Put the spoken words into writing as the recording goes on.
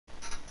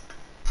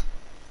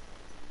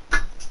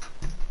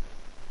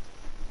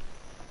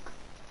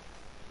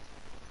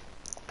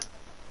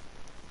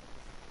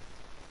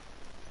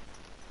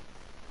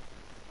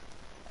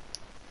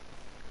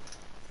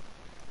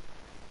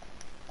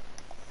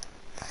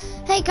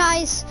Hey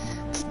guys,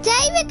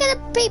 today we're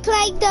gonna be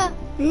playing the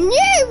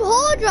new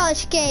Horde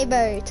Rush game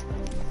mode.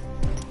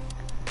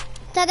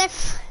 But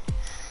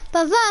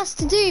first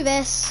to do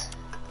this,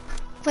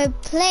 we're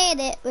playing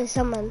it with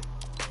someone.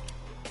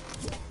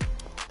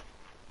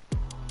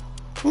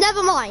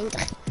 Never mind.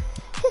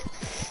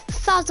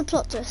 Found the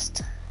plot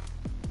twist.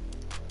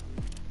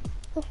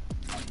 Oh.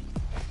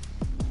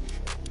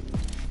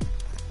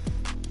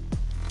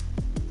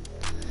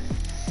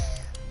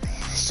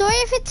 Sorry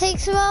if it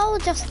takes a while,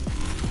 just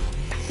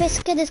this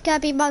skin is gonna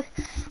be my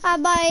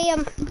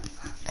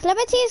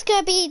Calamity is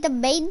gonna be the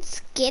main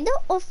skin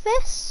of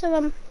this.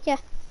 So yeah.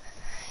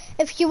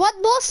 If you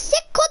want more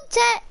sick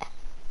content,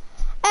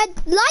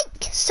 and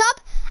like, sub,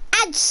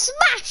 and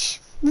smash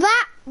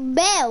that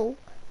bell.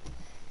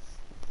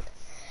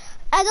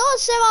 And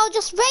also, I'll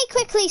just very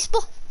quickly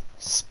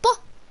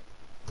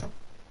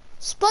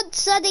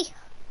sponsor the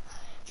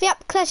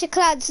app Clash of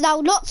Clans. Now,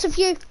 lots of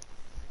you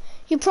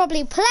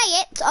probably play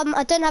it.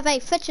 I don't have any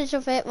footage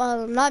of it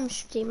while I'm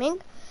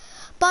streaming,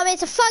 but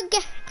it's a fun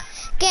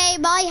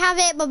game. I have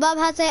it, my mum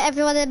has it,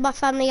 everyone in my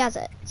family has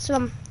it.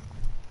 So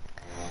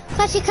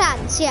Clash of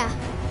Clans, yeah.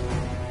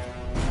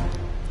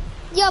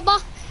 You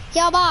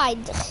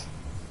mind?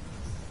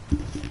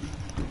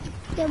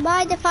 You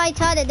mind if I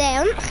turn it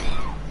down?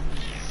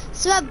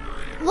 So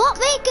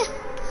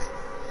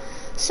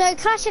so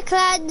Clash of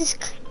Clans,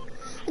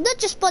 I'm not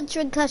just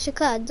sponsoring Clash of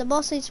Clans, I'm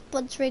also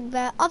sponsoring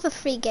their other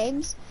 3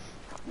 games.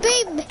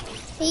 Boom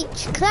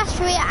Beach, Clash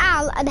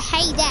Royale and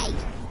Heyday.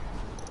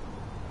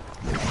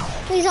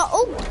 These are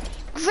all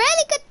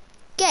really good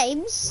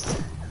games.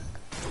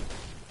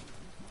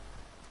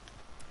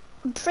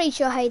 I'm pretty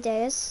sure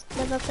Heyday is,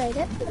 never played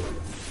it.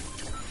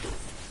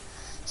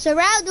 So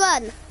round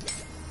 1.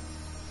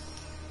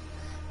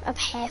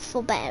 Prepare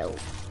for battle.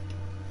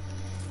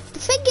 The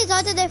thing is,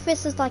 I don't know if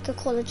this is like a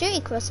Call of Duty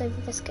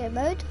crossover, this game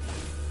mode.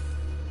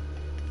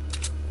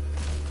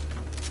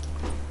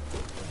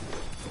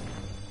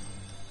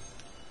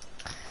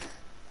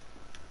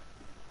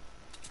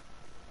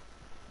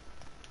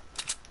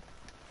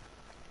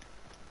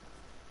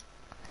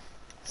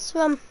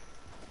 So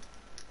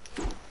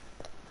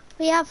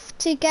we have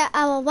to get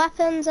our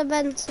weapons and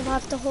then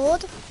survive the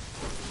horde.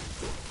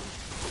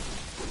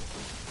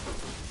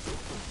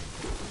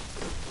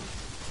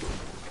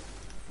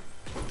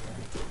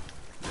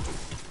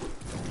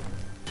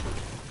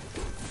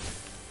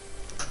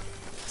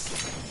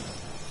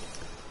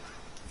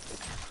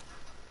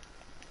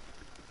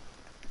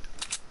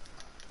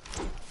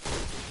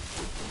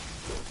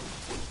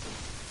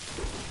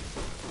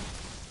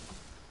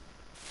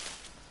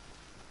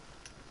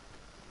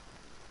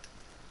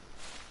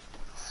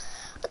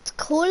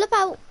 Cool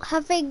about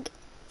having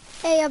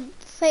a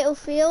fatal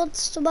field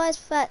somewhere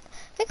that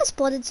I think I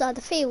spawned inside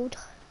the field.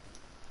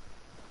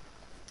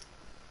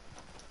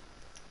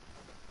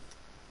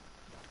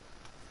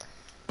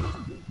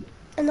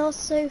 And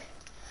also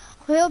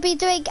we'll be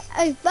doing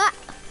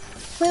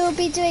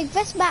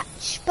this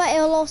match, but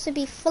it'll also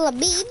be full of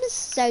memes,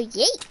 so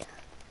yeet.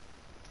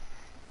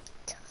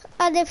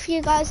 And if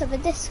you guys have a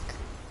disc,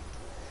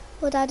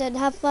 but I don't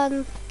have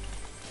one,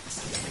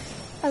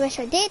 I wish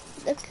I did,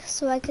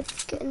 so I could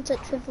get in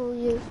touch with all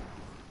you.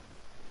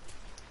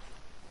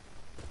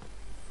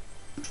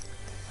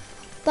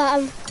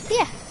 But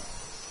yeah,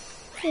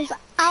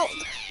 without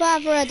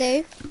further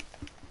ado,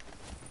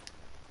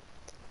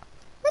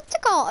 let's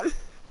go on.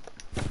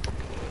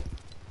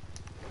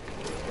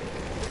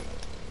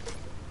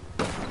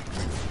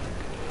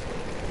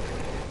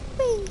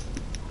 Whee.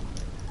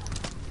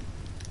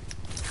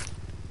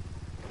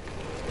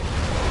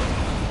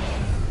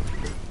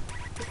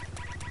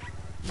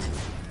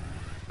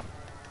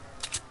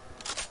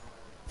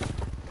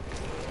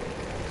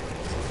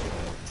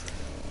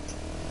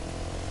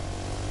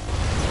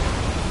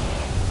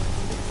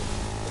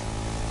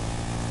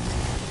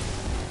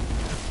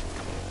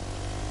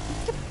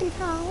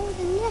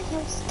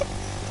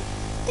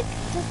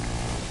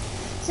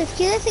 So if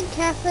you listen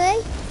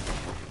carefully,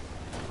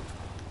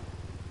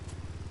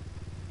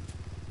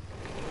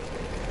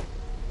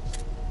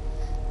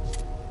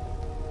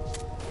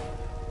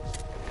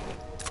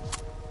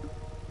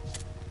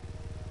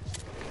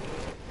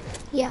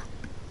 yeah.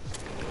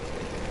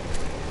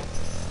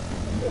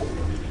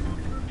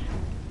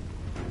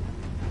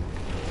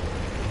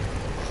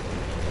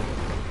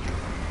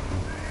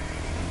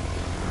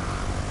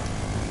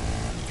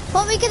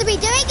 What we're going to be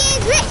doing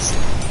is this.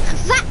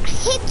 That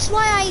hits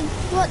why I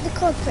want the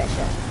code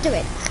pressure. Do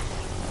it.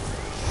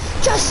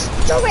 Just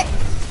do it.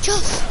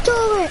 Just do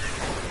it.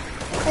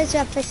 Let's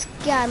have this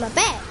guy on my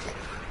back.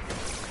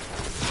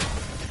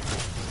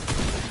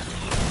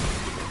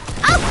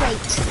 Oh,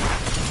 great.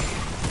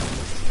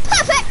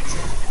 Perfect.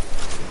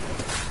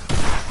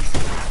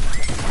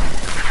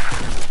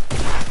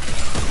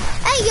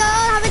 Hey,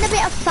 y'all, having a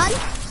bit of fun?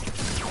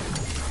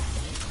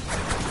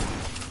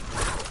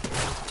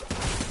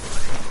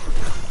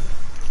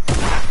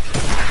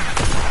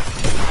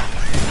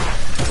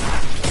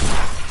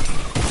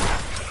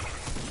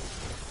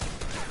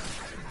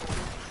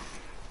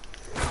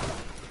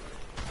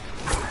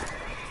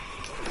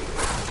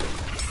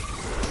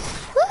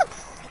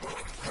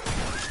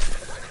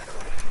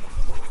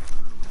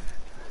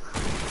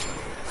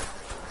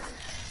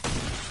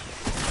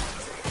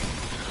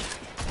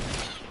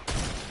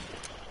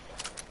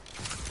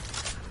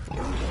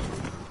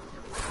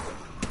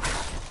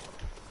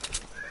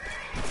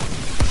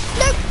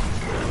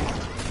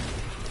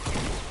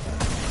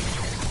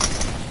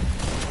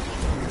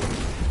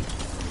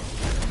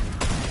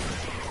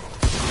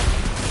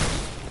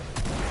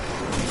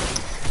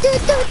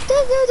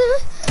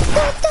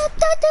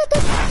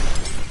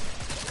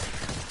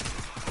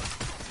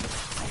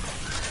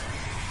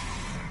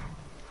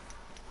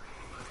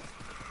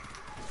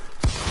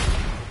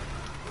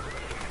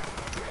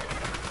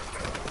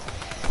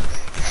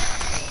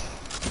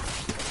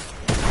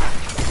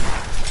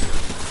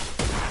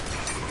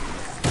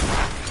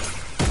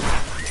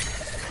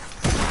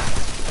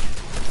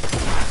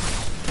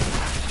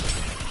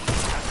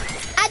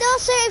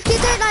 Also, if you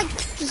don't like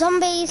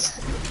zombies,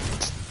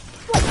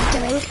 what are you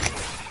doing?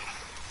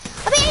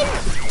 I mean,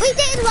 we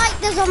didn't like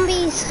the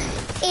zombies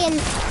in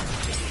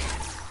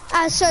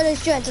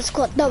Solo's during the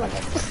squad. No one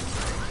did.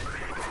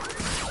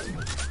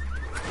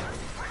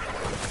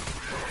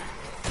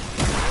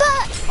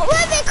 But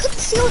when they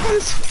concealed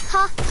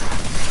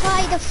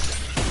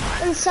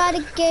inside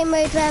a game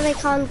mode where they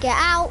can't get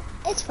out,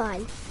 it's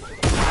fine.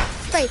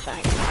 Very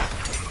fine.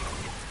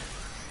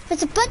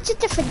 There's a bunch of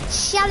different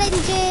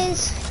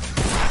challenges.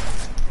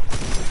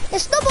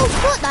 It's not more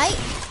Fortnite.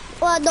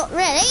 Well, not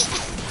really.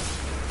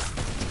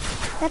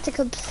 That's a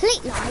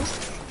complete lie.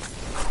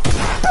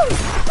 Boom,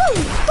 boom,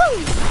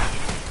 boom.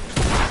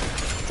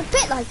 It's a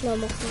bit like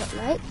normal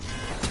Fortnite.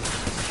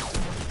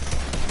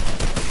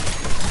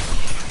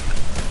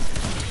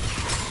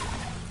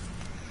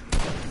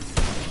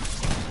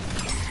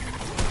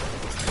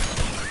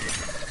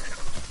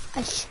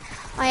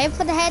 I aim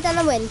for the head and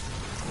I win.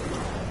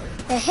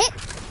 A hit,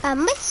 a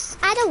miss,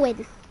 and a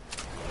win.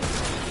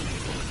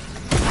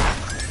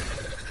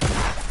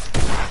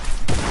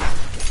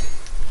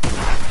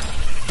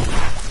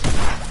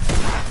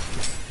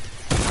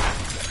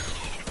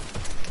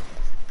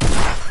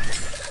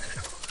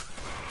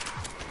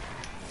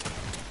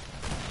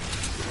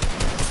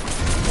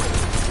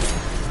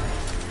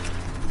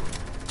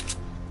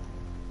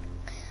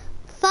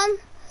 Fun,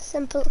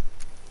 simple,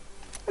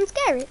 and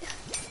scary.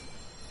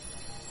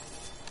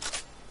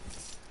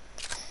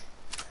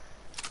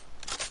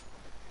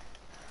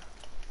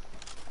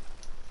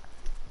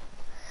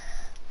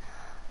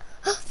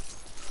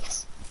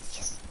 Yes,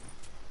 yes.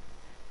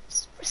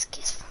 It's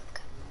risky as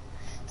fuck.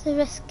 It's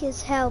risky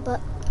as hell,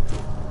 but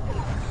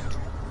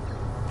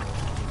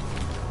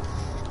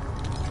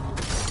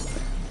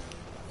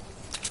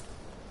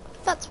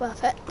that's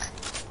worth it.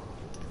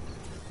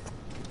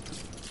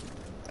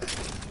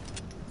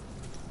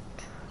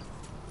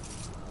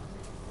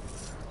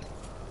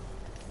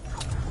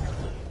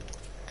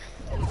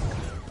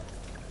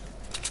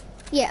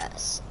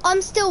 Yes,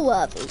 I'm still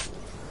worthy.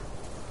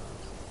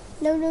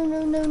 No, no,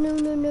 no, no, no,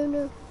 no, no,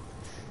 no.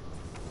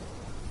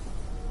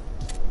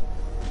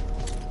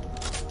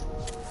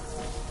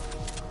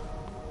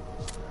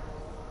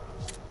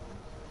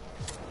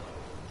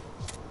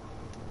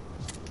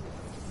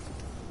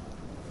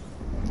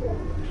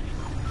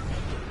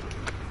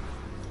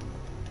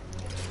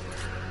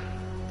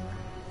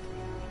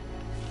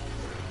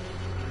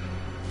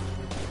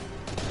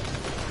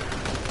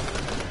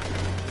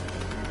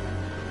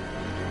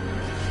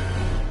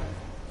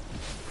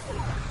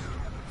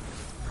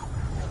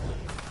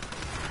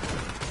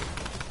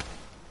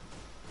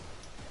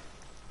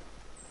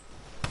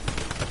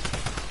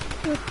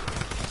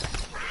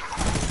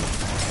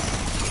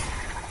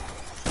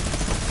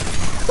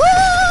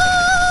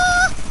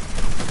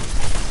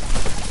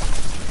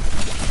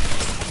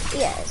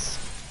 Yes,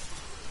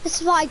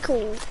 this is what I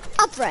call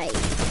upgrade.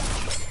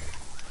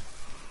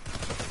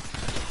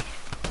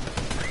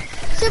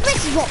 So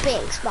this is what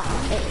being smart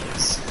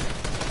is.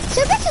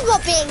 So this is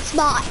what being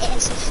smart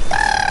is.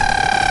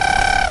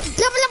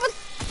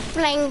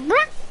 Bring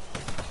back,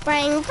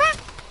 bring back.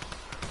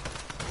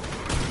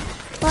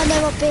 Well, I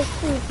know what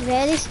being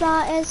really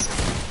smart is.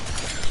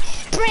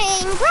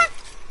 Bring back,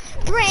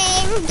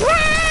 bring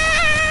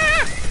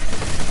back,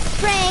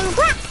 bring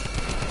back.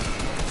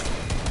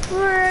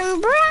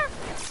 Bring back,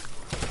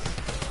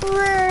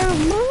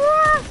 bring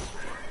back,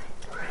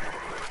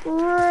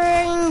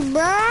 bring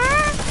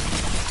back.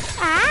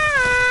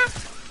 Ah,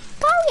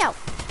 go yo.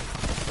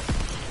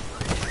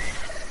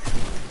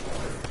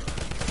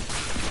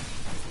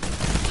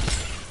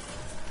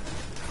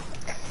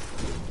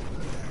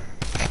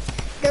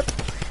 Nope.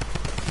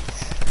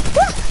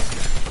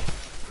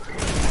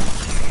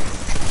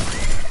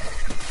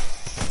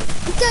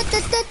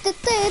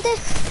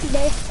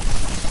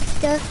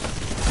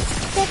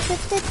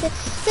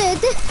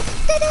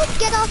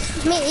 Get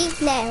off me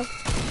now.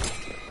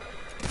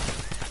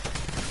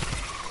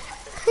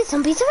 These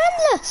zombies are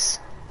endless.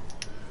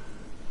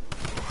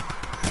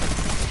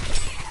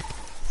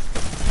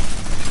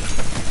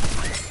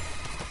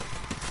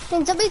 I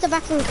mean, zombies are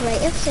back in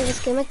creative, so this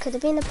game could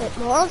have been a bit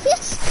more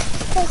obvious.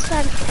 That's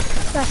fun.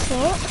 That's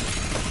it.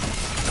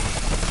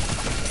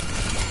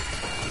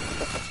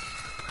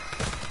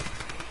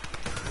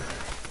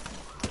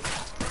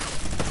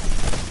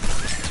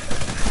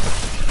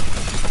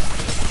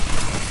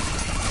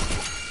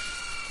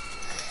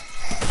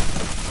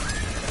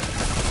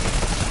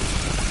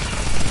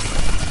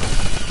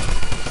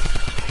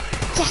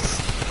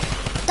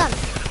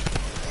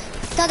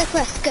 Done a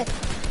quest, good.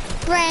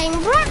 Bring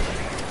back.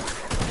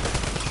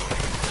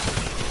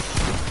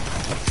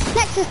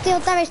 Nexus deal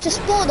damage to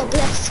spawn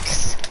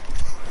obelisks.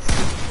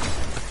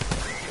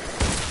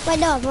 Wait,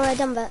 no, I've already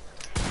done that.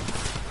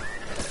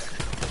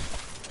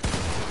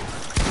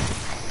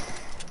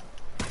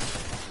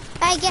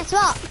 Hey, guess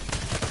what?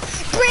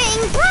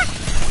 Bring back!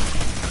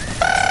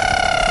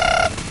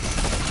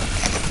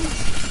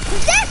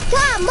 This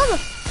time,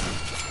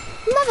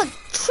 mother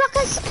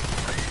truckers!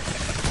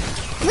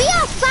 We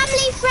are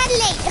family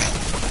friendly!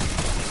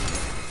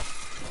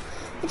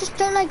 We just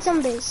don't like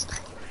zombies.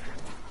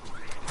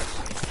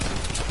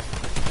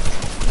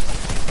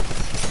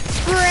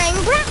 Bring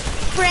back!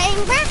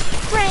 Bring back!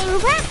 Bring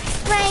back!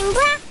 Bring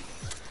back!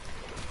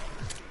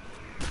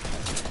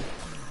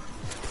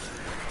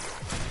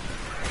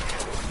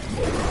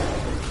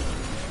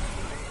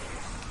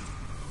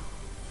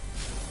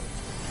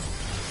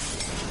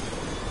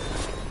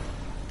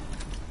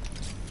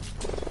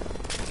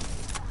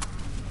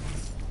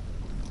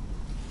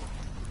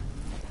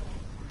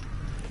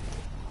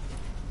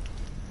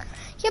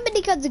 Yeah,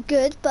 miniguns are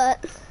good,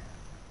 but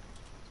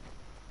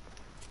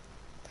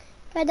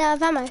I don't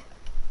have ammo.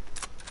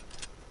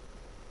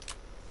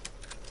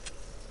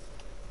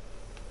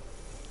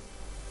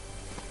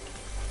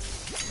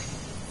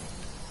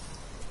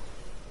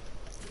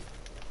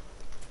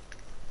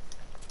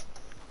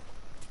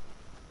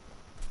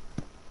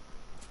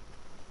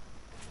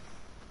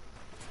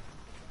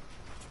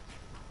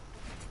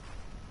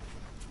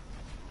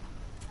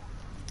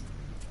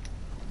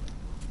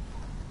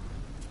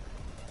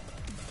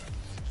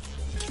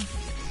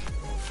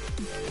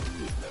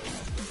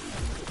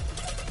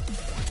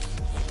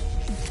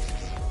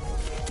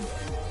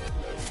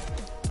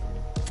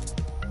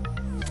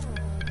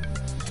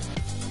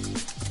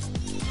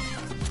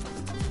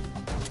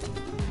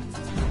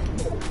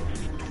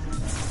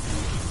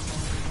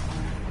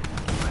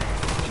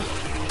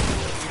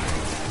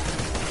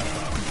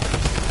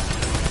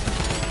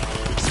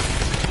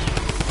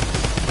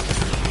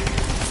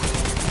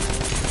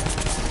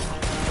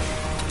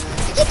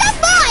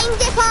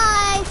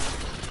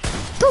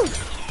 Boom!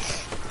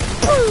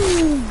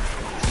 Boom!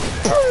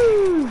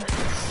 Boom!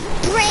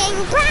 Bring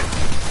back!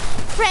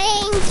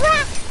 Bring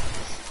back!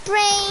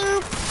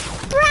 Bring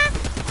back!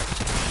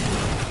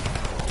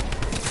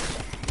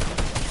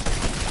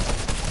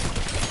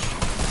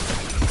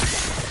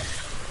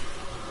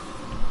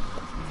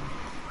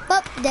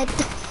 Oh, dead.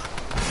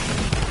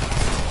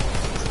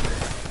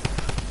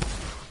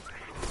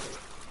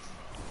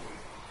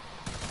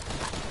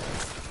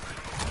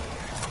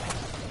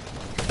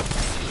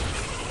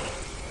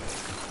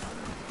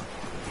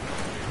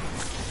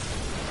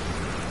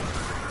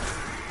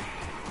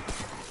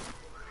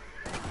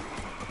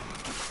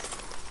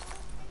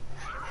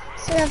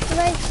 So we have to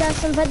make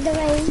some put the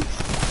rain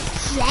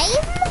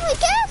flame, I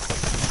guess?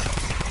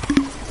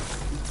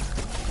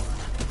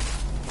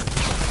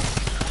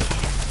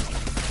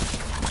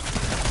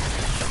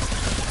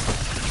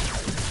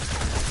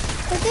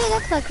 It do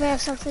look like we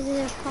have something in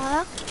this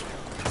fire.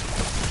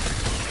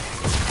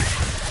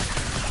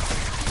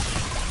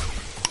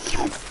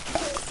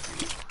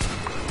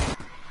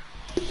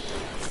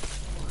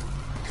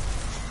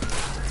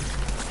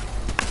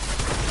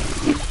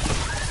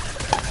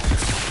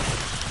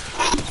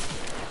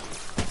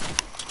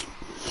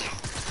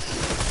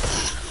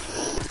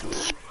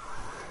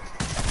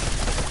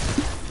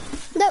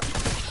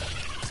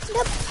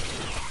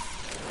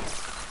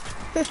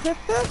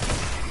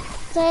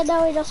 So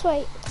now we just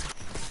wait.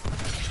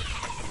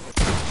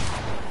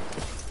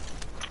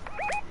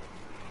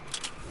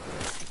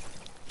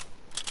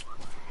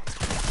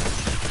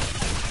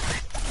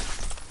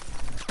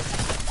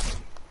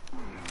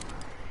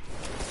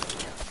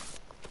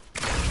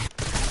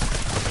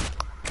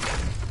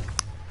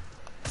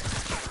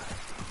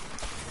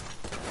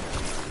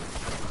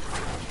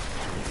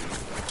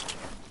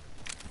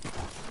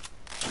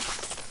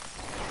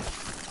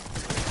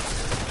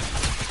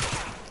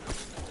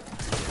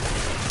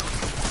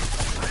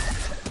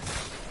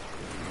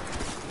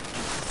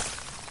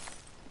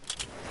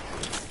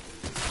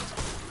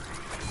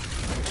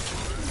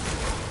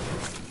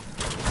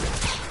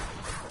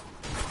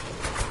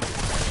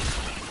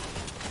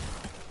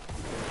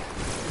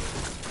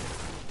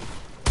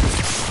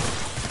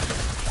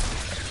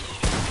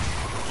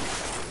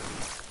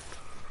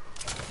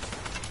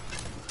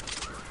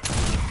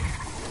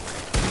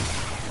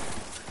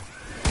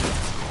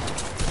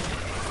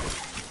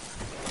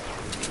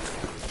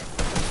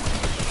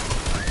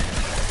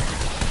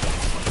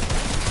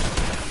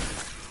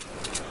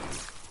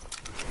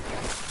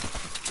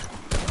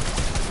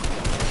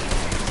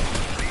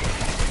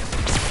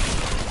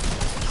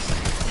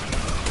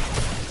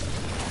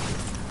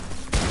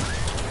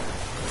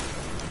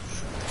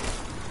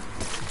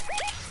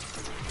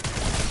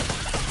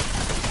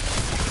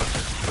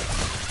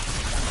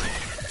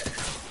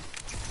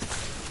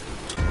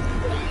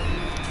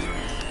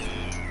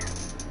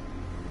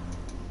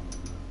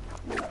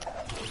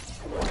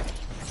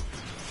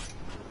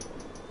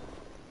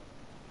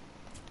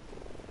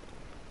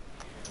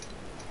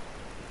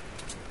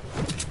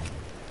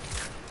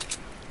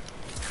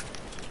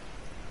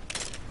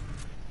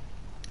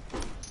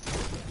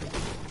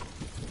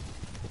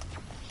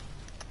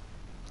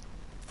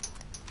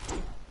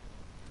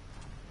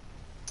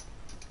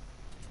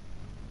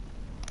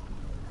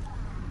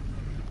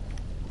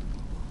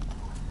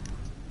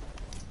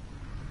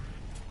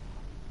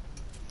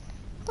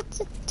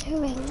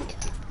 doing?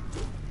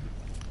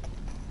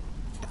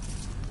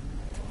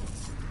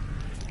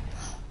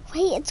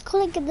 Wait, it's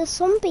calling in the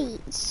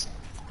zombies.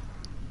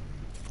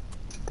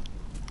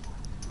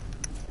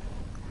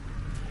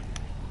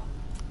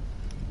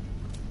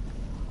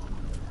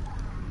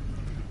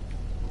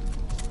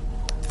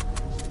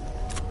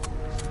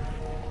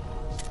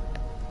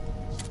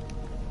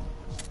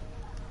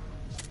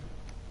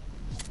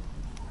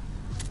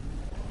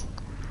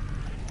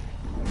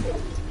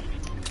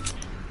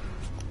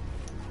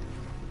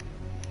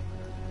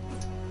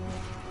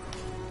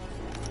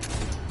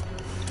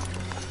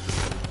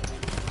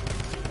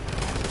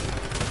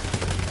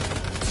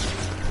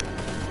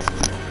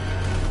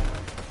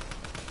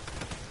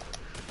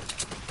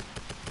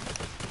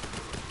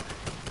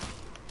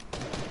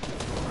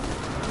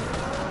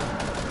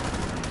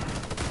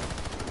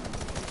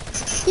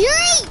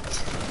 Yeet!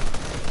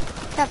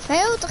 That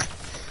failed.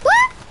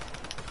 What?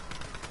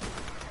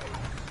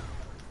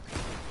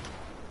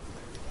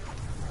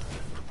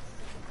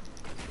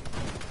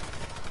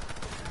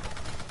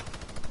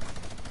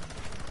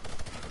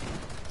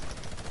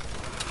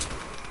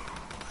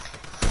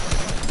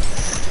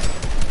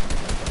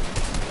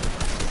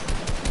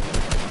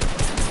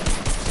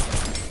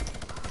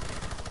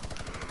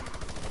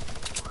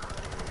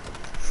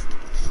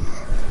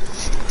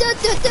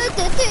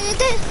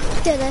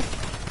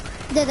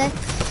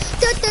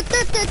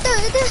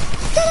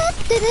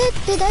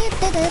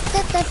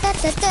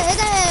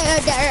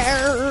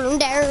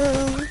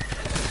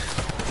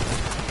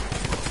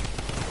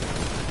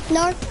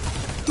 No,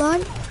 come on.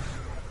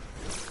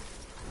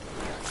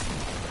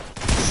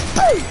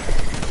 Boom!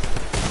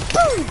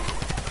 Boom!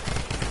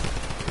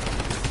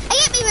 He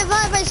hit me with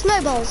one of those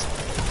snowballs.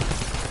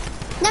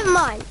 Never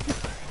mind.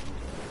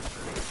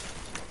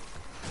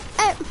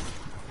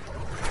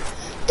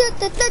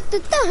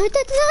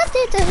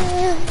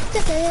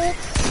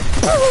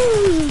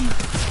 Boom!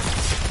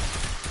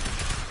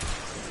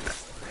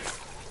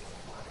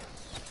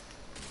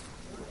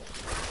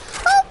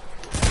 Oh!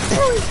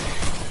 Boom!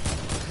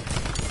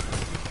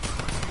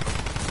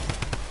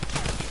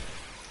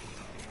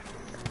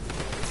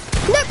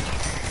 Nope!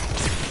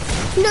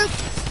 Nope!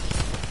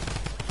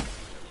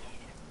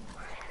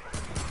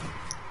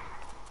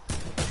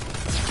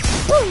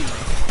 Boom!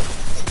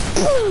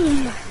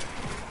 Boom!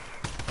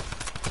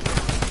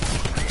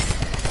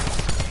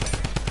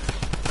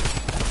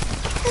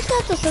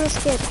 That doesn't look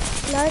good.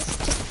 No, it's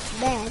just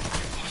bad.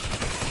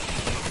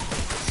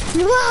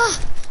 Whoa!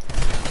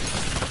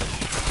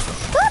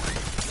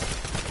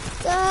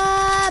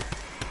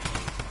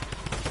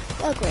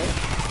 Ugly.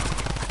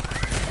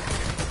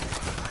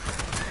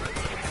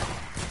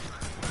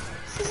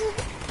 This isn't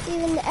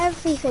even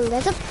everything.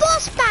 There's a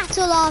boss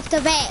battle after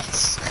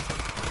this.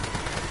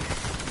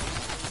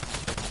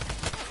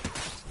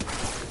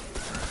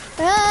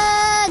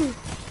 Run!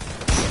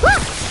 Whoa!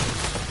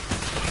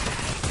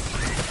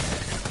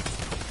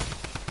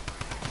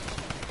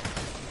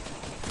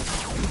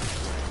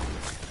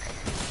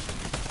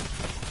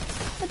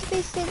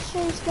 These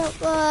stations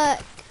don't work.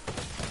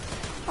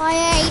 I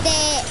hate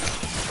it.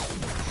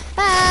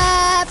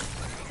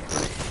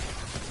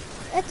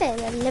 I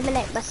didn't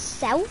eliminate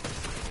myself.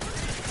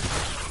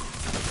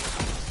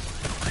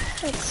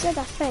 It should,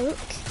 I think.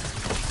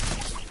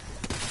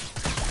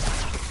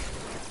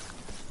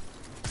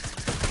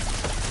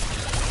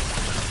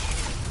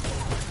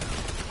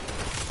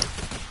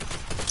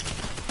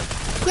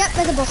 Yep,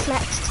 there's a boss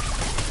next.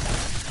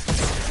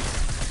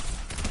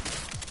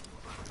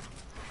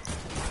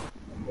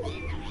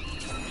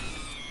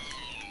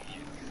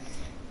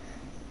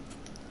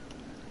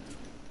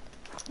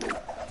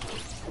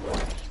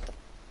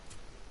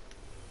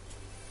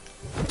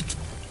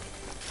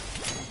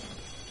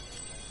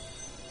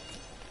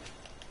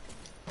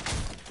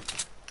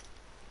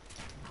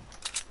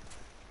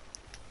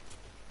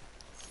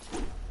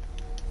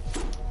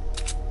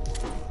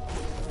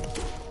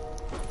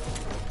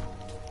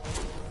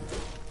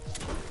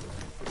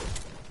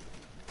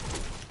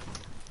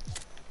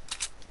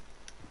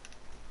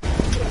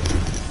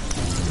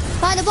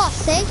 Find the boss,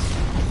 see?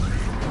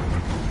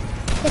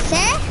 It's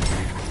there?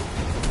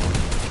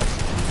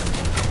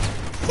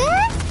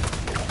 There?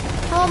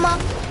 Oh my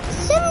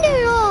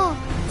Cinder!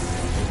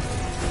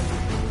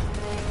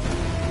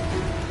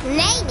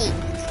 Name it.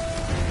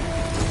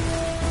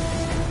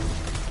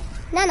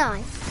 No.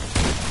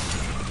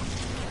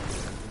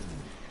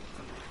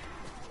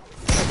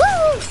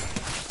 Woo!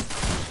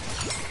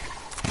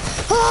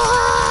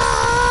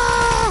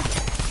 Ah!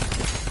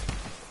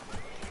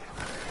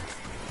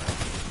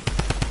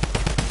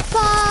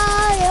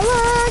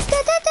 Fireworks! Da,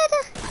 da, da, da.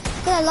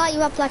 I'm gonna light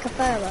you up like a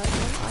firework.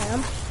 I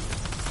am.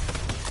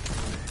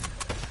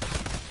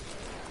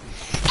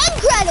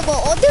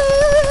 Incredible! Da,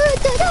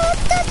 da, da,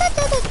 da, da, da,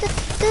 da, da,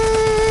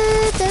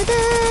 da,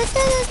 da,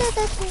 da,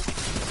 da, da.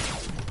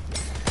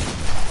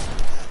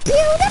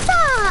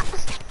 Beautiful!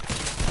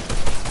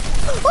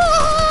 Oh!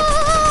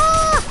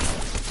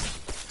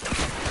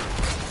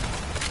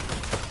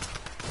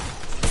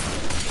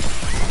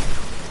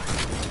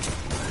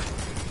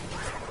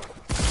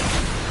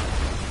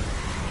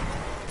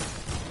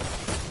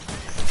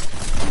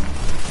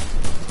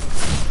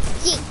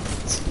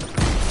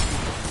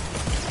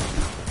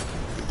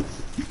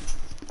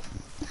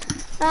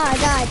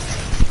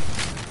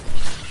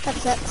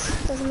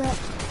 6, doesn't it?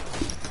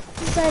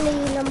 It's only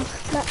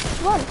match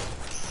 1.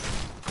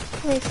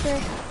 Wait for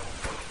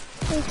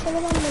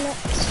 21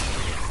 minutes.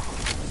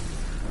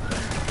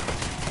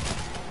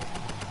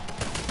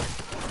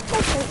 No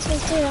sense we do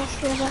that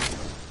forever.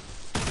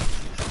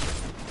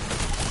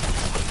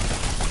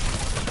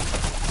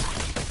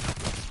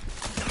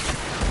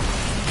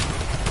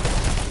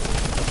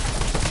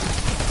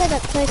 They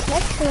don't place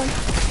next to them.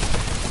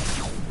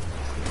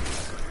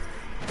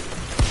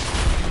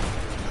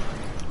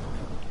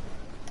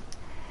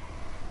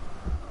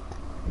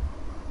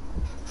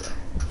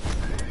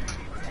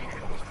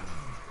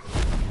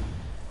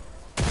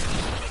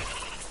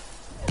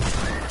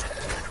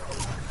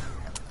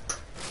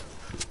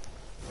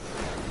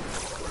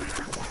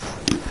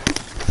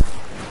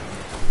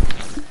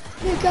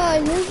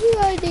 Guys, this is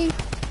only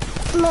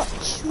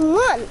match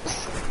 1.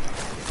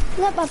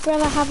 Let my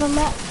brother have a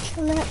match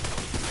on it.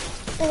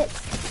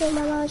 It's in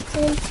my live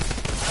stream.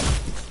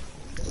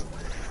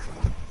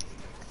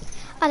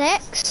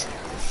 Alex,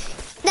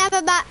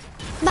 never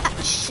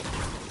match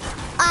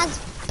as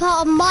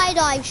part of my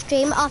live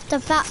stream after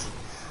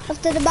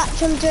the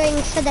match I'm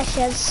doing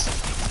finishes.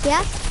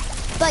 Yeah?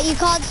 But you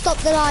can't stop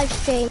the live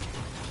stream.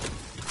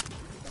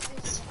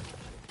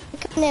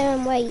 Come here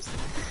and wait.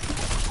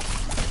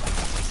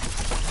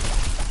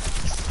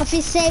 Have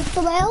you saved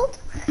the world?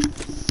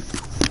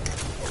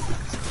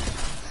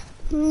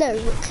 No.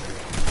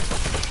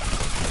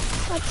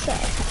 I'd say.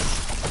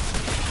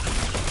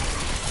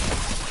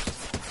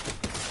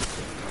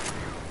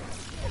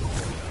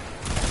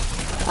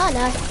 Oh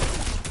no.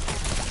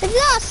 It's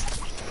lost!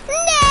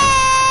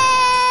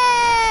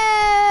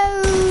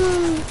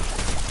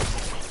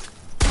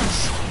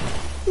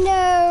 No!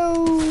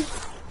 No!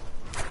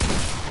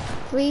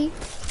 3,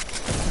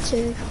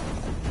 2.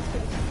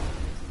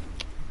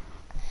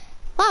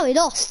 Wow, we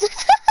lost.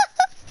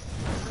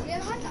 Have you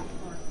ever had that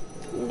before?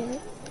 No.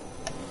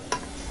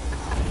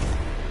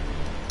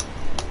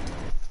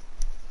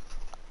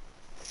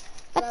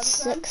 That's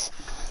 6.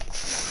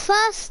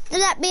 First,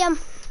 let me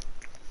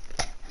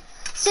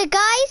So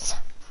guys,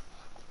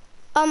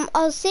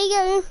 I'll see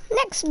you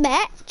next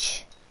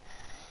match.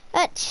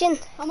 How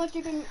much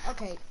you can?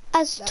 Okay.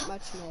 As that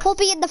much more. We'll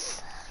be in the.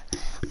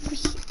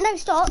 No,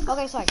 stop.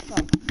 Okay, sorry.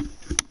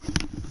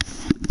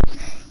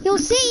 You'll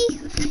see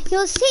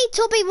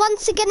Toby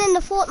once again in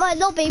the Fortnite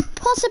lobby,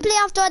 possibly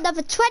after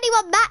another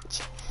 21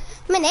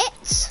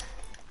 minutes.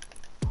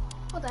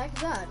 What the heck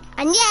is that?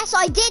 And yes,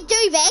 I did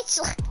do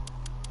this.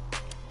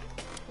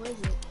 What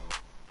is it?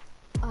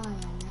 Oh, yeah,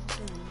 never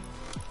seen it.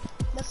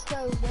 Let's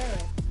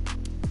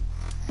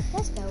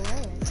go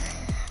wear it.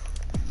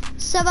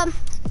 So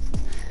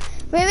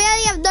we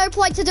really have no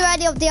point to do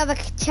any of the other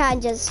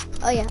challenges.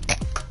 Oh yeah.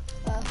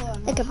 Hold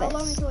on. Look at How this.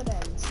 long until it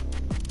ends?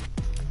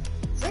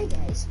 3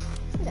 days.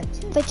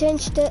 They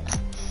changed it.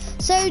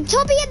 So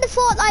Toby in the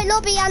Fortnite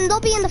lobby and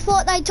lobby in the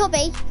Fortnite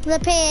Toby will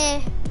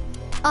appear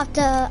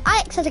after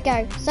Alex has to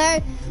go.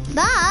 So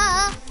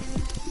bye.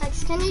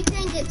 Alex, can you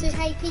change it to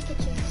Hey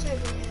Pikachu?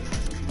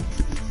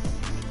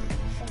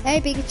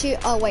 Hey Pikachu.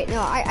 Oh wait,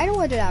 no, I don't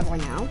want to do that one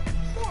now.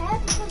 Yeah,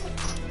 because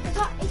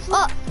it's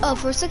Oh,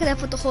 for a second I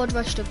thought the Horde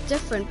Rush looked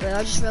different, but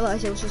I just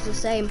realized it was just the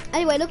same.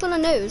 Anyway, look on the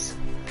news.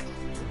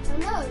 I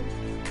know.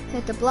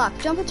 Hit the block.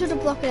 Jump into the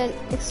block and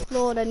then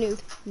explore the new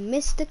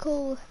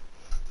mystical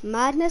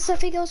madness, I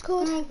think it was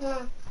called.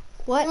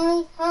 What?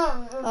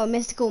 Oh,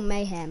 mystical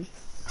mayhem.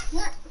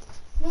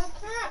 I'm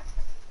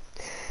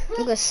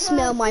gonna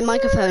smell my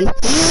microphone.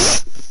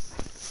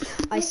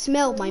 I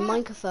smelled my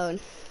microphone.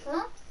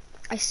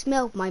 I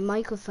smelled my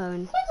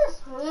microphone.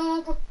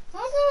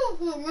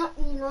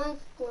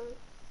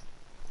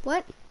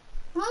 What?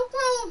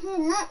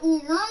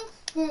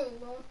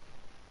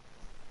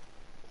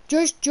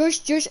 Just.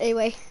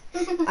 Anyway,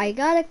 I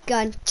got a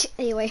gun.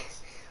 Anyway,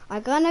 I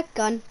got a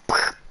gun.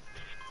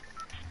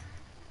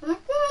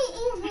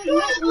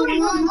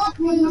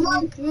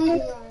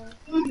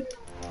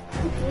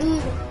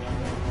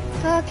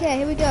 Okay,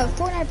 here we go.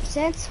 Fortnite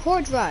presents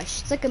Horde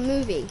Rush. It's like a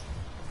movie.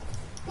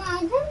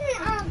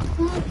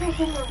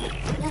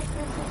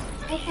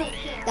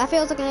 That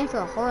feels like a name for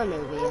a horror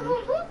movie.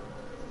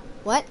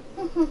 What?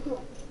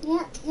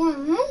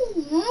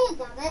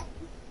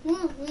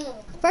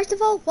 First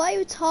of all, why are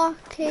you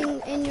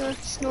talking in your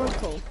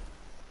snorkel?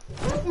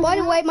 By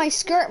the way, my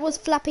skirt was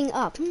flapping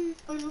up.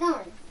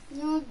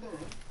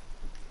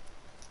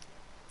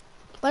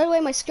 By the way,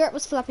 my skirt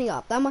was flapping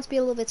up. That must be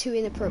a little bit too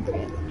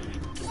inappropriate.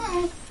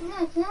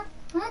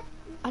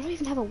 I don't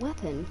even have a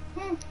weapon.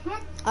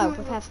 Oh,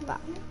 prepare for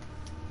battle.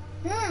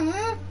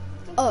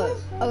 Oh.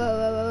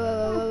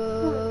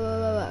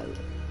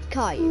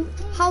 Caillou,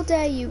 how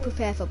dare you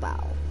prepare for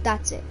battle?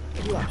 That's it.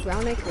 You are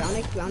grounded for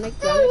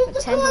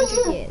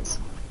 1000 years.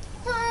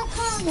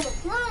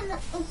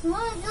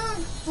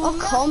 Oh,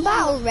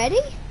 combat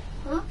already?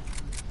 Huh?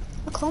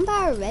 A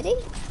combat already?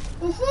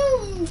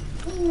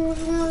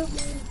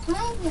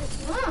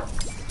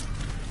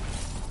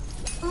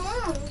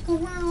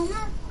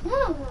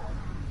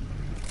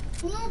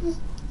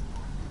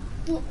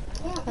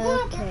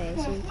 Okay,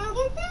 so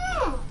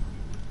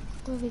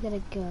Where are we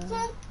gonna go?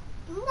 No,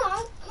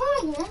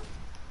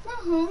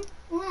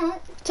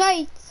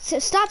 Sorry,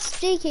 stop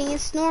speaking in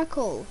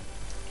snorkel.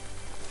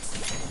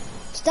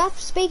 Stop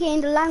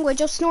speaking the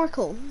language of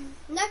snorkel.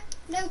 no,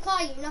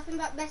 Caillou, nothing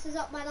but messes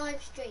up my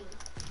live stream.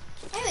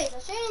 Anyways, I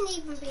shouldn't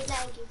even be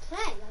letting you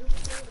play. I'm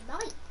just doing the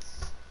lights.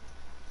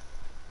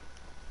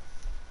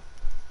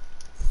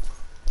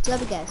 Let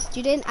me guess.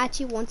 You didn't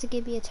actually want to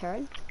give me a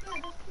turn? Yeah,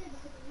 that's good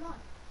because it's live.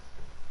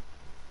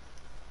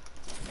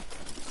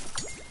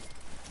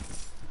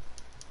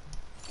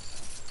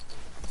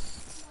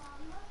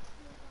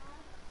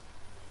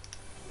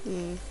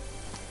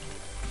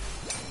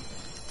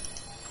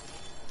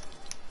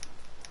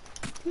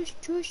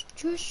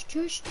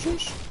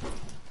 Tush.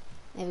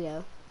 There we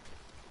go.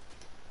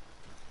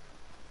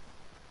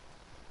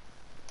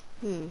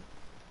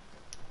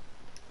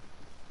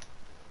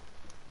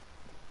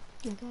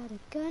 I got a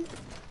gun.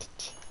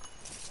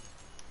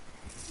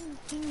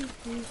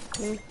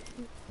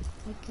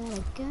 I got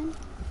a gun.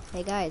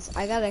 Hey guys,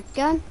 I got a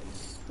gun.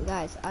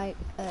 Guys, I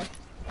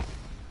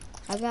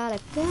got a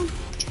gun.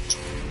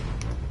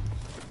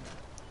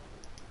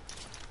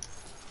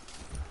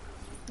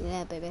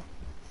 Yeah, baby.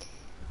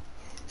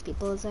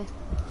 People's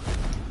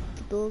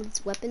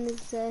weapon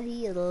is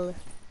healed.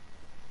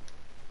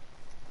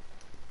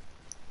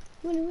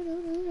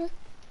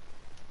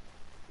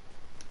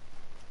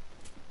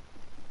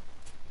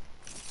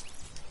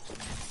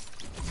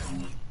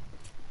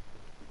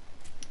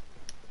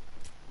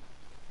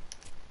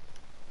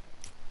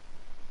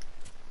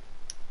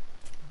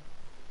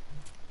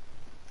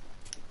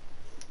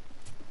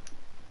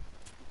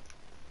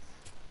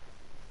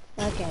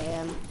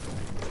 Okay,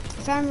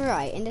 if I'm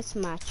right, in this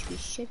match, we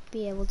should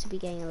be able to be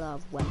getting a lot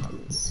of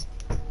weapons.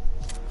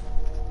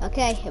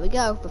 Okay, here we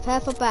go. Prepare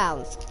for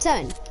balance.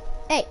 10,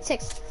 8,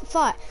 6,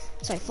 5,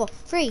 sorry, 4,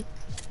 3,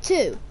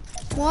 2,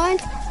 1.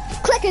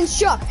 Click and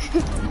shock!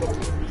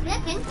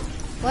 Second.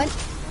 What?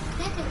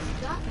 Second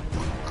shot.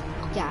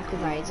 Yeah,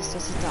 good right, just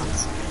does his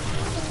dance.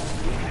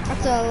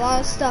 That's a lot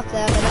of stuff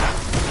there, but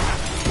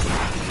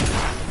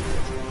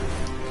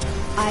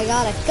I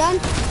got a gun.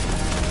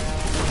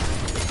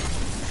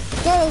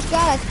 Girl's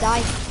gotta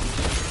die.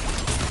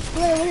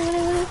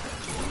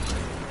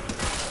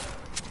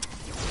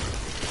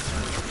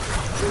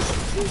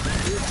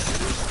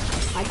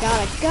 I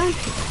got a gun.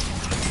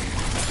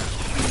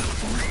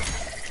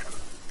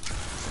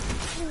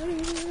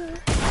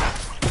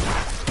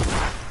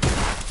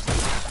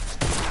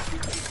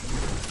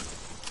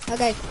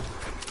 Okay.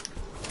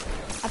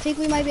 I think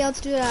we might be able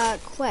to do a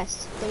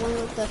quest. The one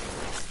with the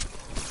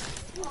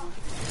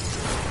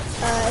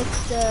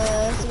it's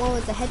the one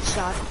with the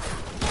headshot.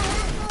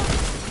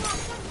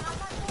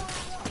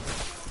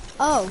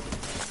 Oh.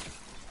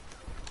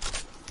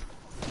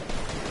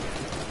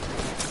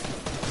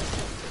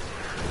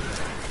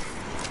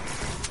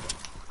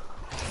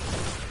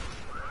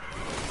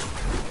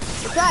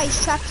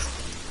 Surprise trap.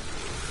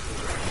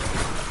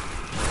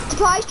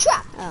 Surprise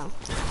trap. Oh.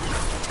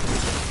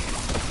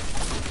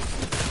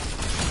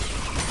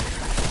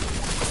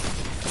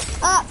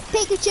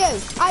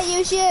 Pikachu, I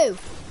use you.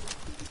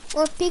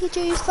 Or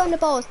Pikachu use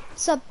Thunderbolt.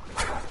 Sub.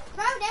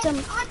 Brody, I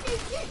do you.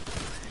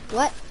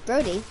 What?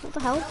 Brody? What the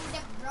hell?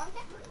 Brody.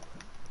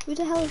 Who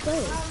the hell is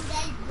Brody?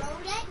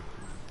 Brody.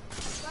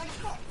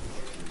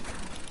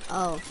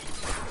 Oh.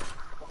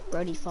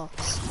 Brody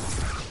Fox.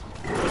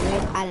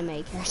 Weird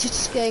anime character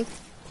just going.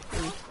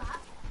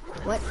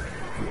 What?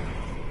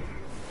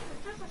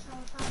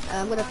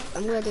 I'm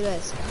gonna do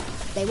this.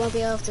 They won't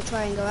be able to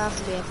try and go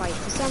after me if I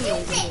for some reason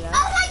do that.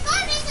 Oh my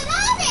god, it's an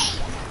army!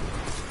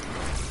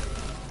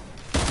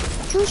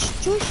 Tush.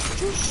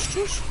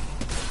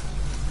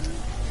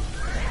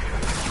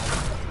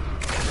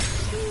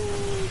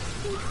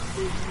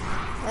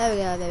 There we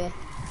go, baby.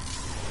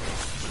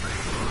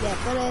 Yeah,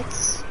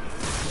 bullets.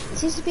 It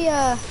seems to be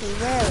a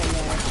rare in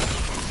there.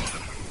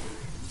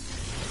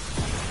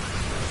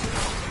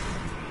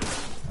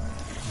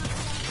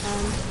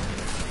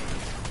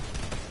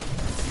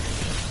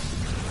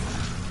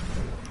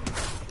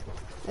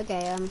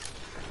 Okay,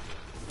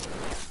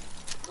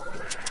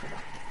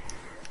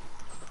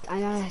 I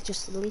gotta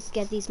just at least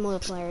get these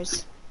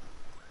multipliers.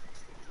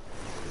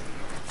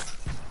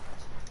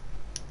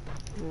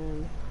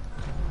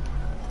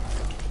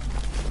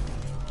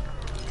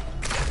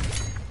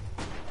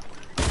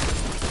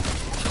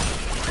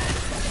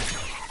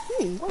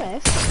 What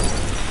if?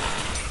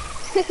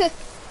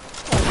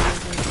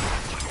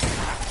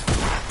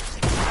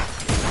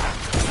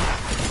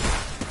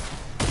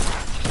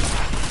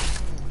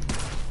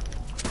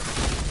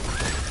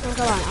 Oh,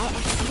 come on,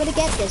 I'm gonna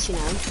get this, you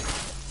know.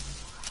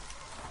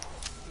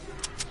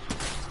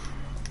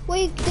 What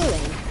are you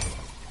doing?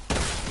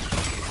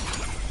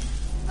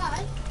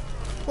 Guys,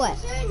 What?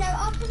 so you know,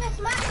 after this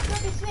match, we'll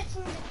be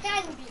switching to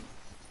Gang Beast.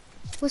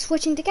 We're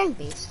switching to Gang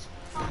Beast.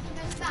 After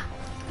this match.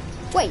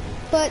 Wait,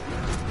 but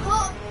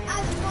Well,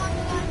 as part of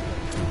that,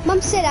 Mum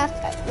said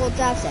after, well,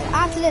 Dad said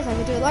after this I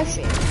could do a live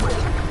stream.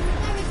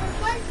 then we can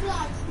both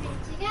live stream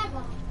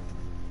together.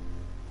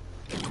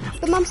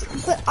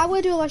 But I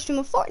want to do a live stream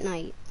of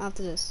Fortnite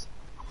after this.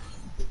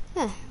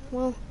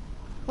 Well,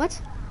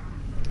 what?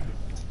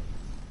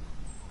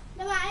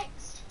 No,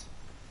 Alex.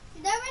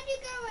 You know when you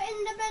go in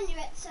the menu,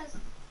 it says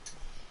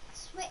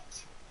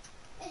switch.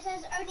 It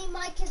says only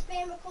mic is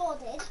being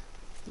recorded.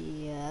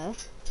 Yeah.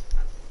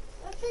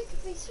 I think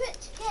if we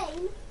switch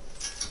game,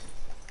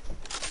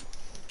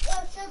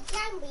 it'll show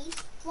Gamby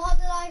while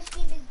the live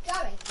stream is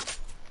going.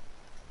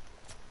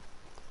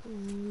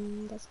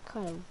 That's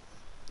kind of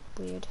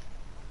weird.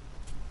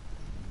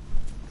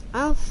 I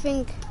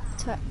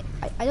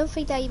don't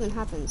think that even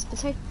happens.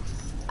 But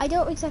I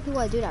don't exactly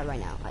want to do that right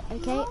now.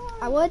 Okay, No.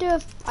 I want to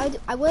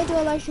do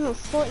a live stream of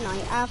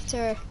Fortnite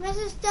after This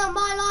is still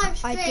my live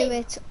stream. I do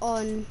it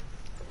on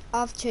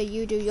after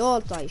you do your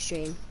live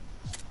stream.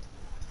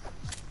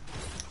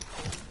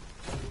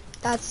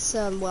 That's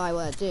what I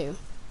want to do.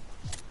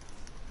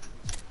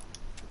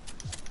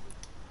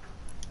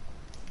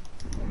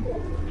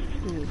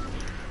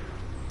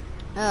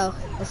 Oh,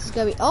 this is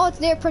gonna be. Oh, it's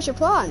near pressure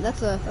plant.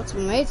 That's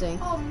amazing.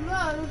 Oh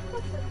no.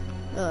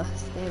 Ugh,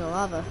 it's near the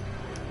lava.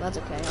 That's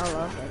okay. I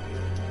love it.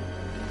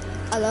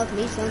 I love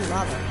me some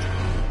lava.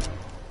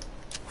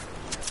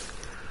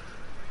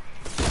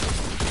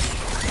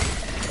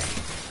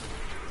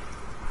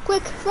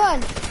 Quick, run!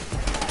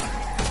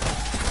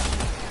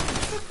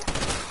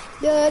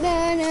 Na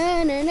na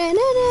na na na na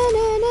na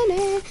na na na.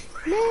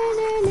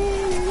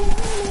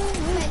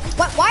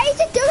 Why is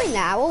it doing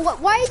that? Well,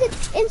 why is it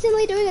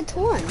instantly doing a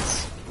taunt?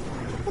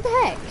 What the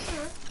heck?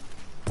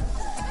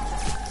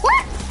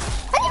 What?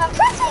 I didn't even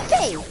press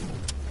anything!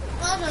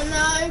 I don't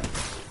know.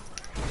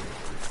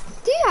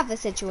 Do you have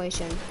this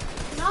situation?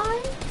 No. I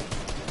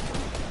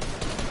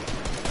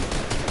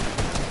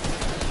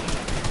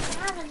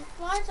haven't.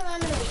 Why do I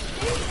know?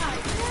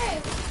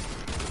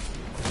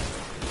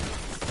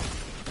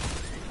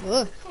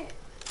 Ugh.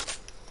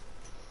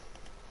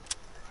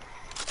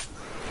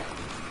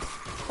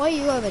 Why are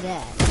you over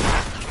there?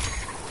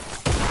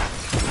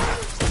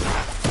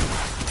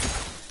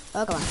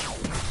 Oh, come on.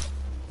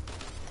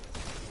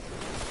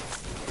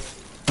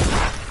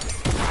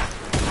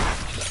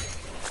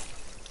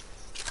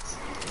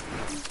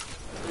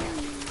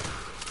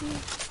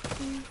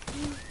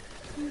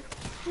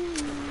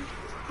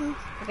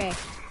 Okay.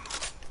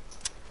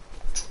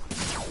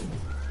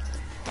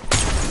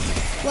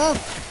 Whoa.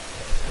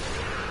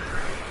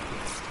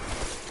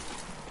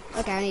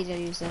 Okay, I need to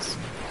use this.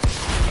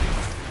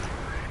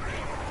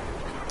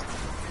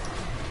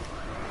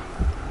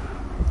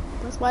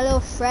 Where's my little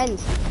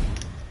friend?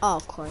 Oh,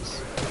 of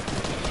course.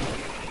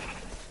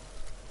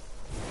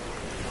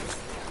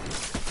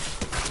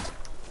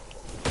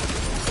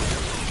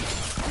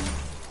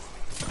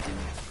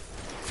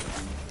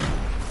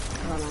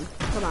 Come on,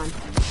 come on.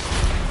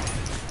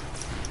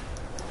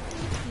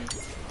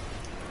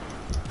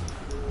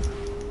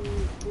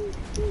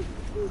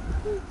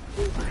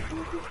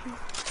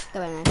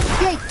 Go in there.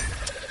 Yay!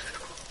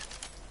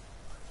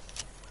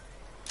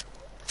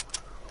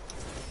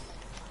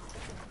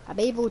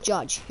 A able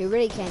judge who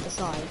really can't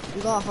decide.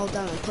 You gotta hold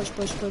down and push,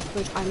 push, push,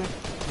 push. I'm a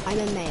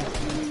male.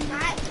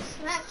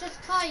 Let's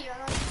just call you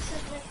and I'm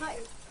just gonna call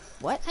you.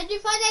 What? Can you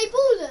find any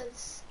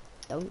boulders?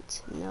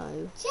 Don't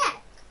know.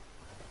 Check.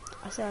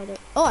 I said I don't.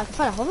 Oh, I can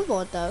find a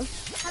hoverboard though.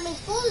 How many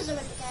boulders are in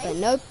the But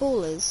game? no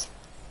ballers.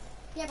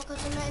 Yeah,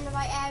 because I'm not in the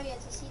right area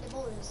to see the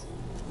boulders.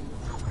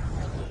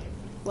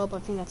 Well, but I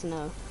think that's a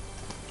no.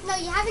 No,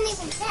 you haven't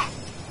even checked.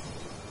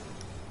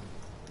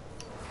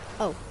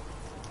 Oh.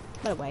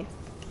 By the way.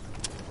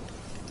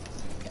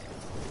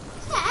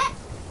 Check.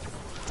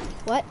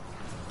 What?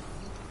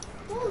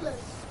 Boulders.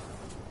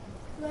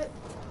 Look.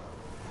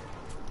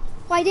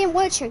 Well, I didn't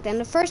want to check that in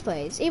the first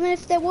place. Even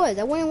if there was,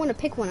 I wouldn't want to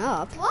pick one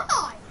up.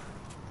 Why?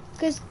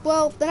 Because,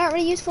 well, they're not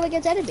really useful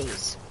against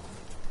enemies.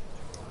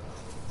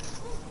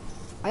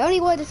 I only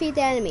want to defeat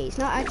the enemies,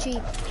 not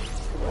actually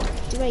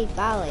do any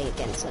ballet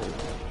against them.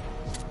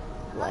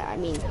 Well, I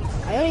mean,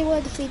 I only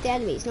want to defeat the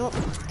enemies, not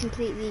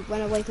completely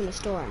run away from the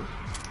storm.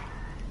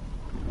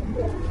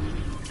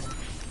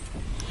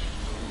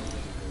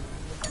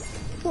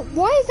 But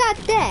why is that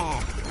there?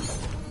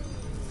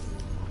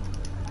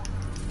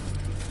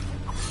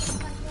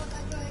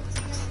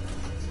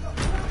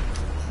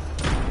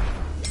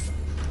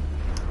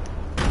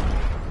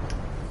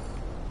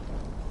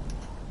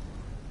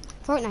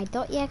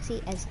 Fortnite.exe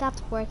has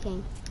stopped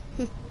working.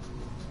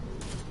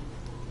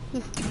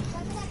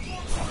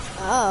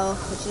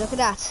 Oh, would you look at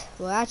that?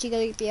 We're actually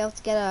going to be able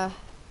to get a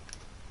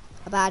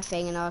bad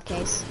thing in our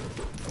case.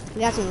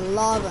 We got some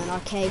lava in our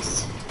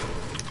case.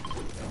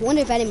 I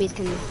wonder if enemies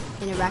can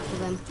interact with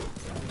them.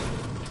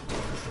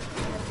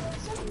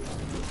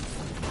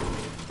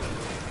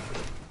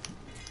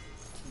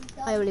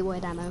 I really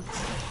wanted ammo.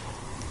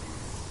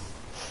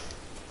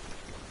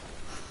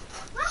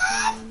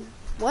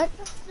 What?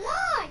 The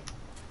fly!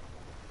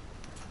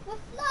 The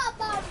fly,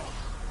 Barry!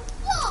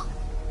 Look!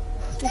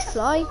 The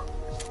fly? The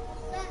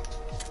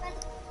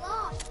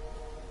fly.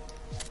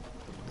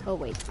 Oh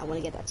wait, I want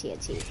to get that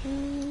TNT.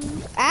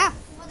 Ah!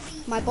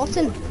 My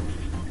button.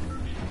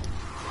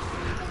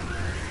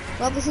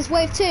 Well, this is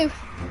wave 2.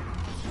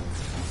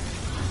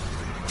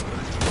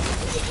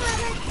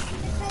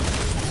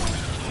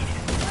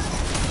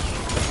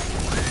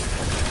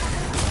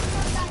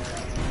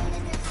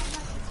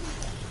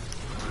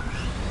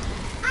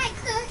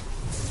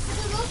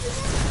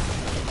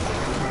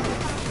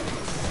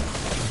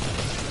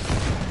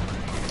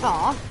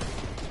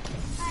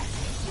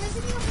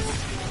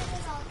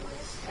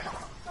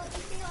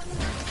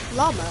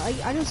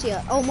 I don't see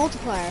a... Oh,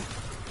 multiplier.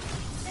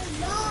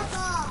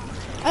 Lava.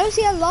 I don't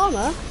see a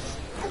llama.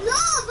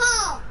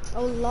 Lava.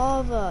 Oh,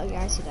 lava.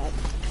 Yeah, I see that.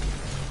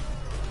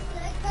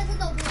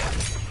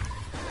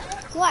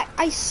 What?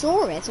 I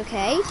saw it,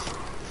 okay?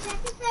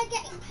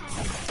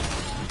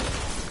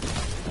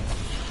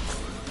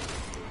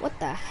 What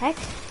the heck?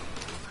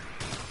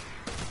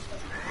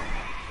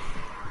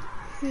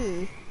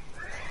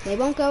 They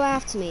won't go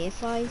after me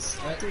if I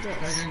do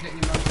this.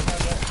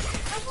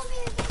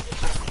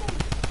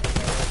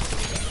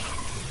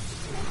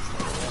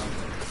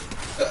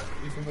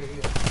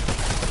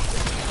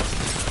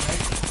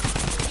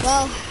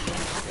 Well,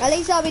 at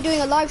least I'll be doing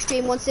a live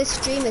stream once this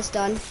stream is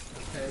done.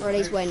 Or at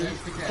least when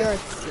your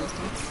stream's done.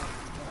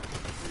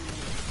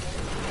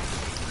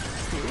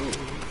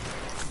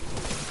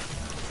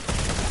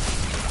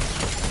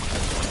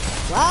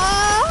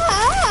 Wow!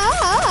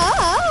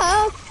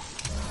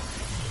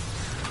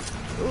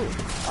 Ooh,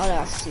 oh,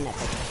 that's an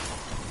epic.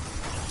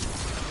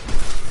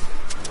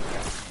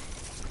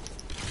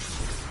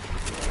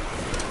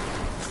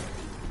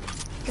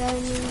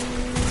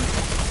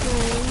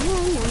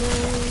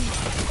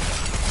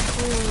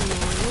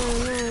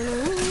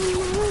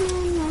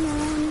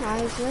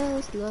 I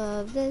just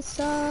love this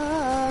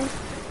song.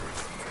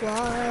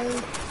 Why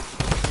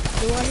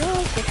do I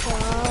love the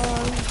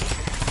song?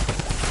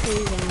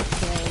 Please don't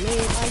tell me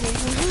I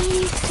just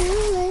want to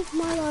live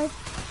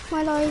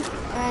my life,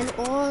 and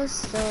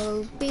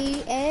also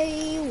be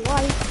a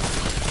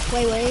wife.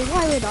 Wait,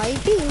 why would I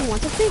even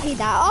want to be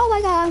that? Oh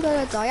my god, I'm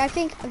gonna die. I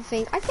think,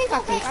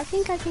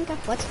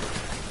 what?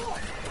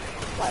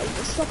 What?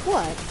 Stop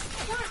what?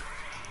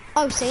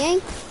 Oh,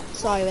 singing?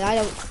 Sorry,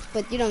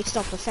 but you don't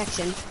stop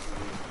perfection.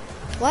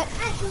 What?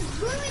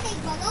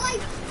 Ruining my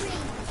live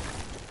stream.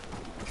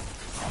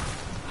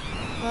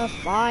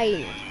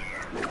 Fine.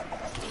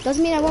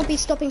 Doesn't mean I won't be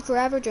stopping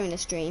forever during the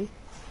stream.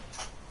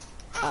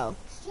 Oh.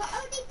 You're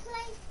only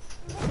playing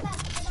with that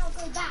and I'll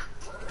go back.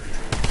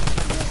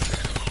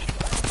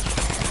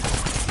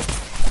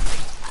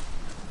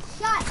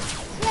 Shut.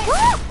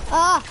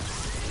 Ah!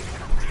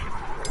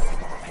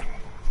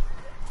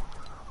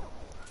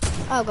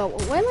 Oh god,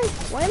 why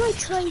am I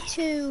trying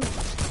to do that?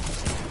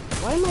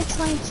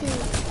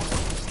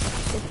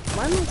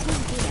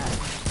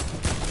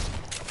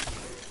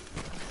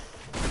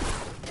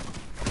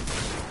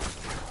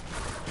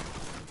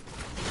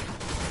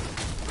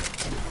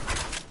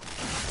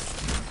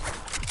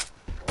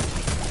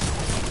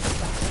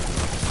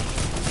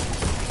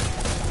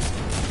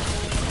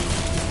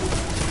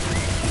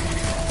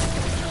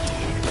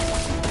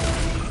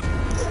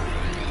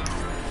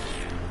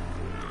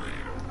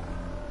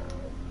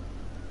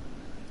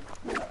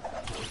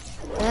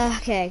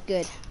 Okay,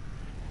 good.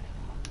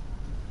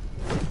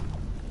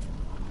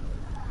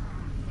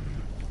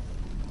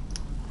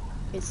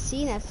 It's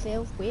seen as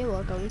if we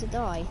were going to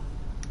die.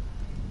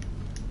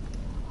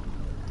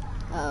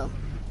 Uh oh.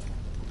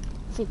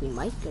 I think we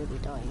might go be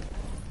dying.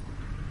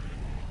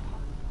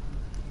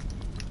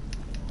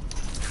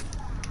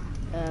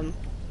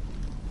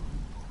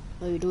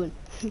 What are you doing?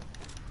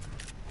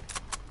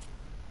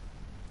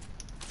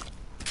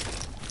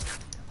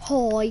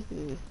 Hi.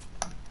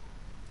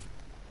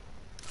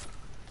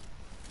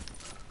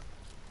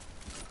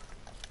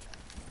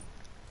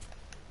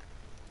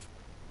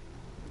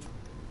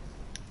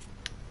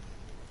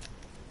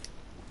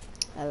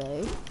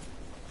 Hello.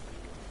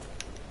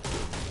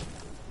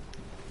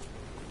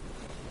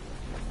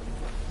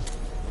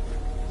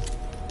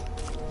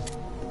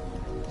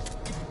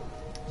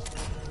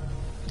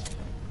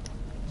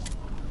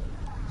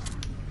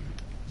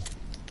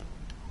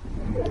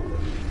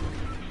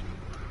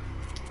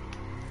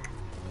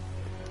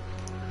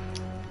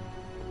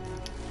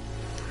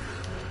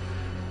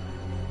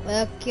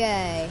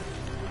 Okay.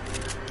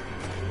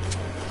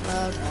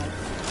 Okay.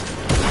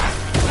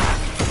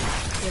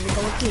 Here we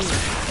go again.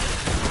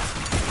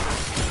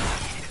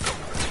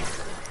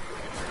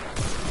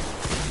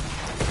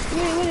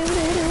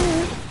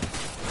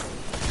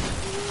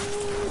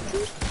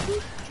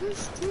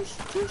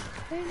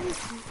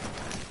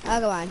 Oh,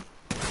 go on.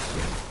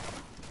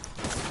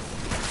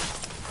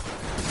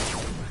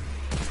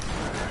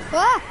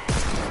 Ah!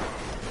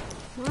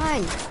 Come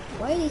on.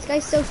 Why are these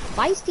guys so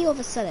feisty all of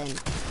a sudden?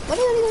 What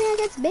are you doing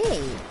against me?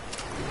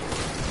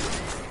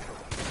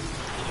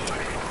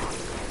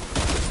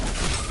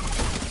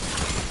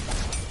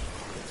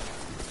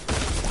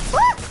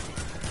 Ah!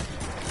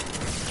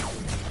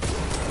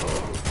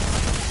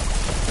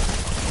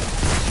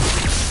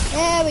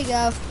 There we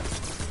go.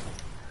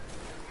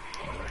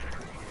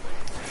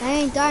 I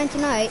ain't dying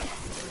tonight.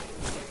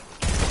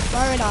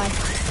 Where would I?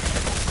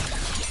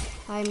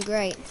 I'm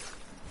great.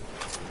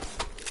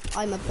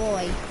 I'm a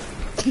boy.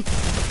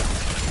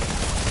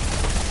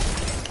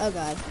 Oh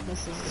god,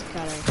 this is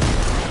kind of...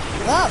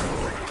 Whoa!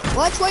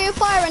 Watch where you're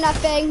firing that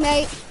thing,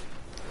 mate!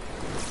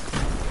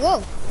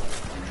 Whoa!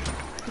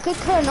 You could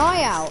cut an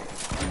eye out.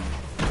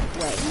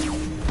 Wait.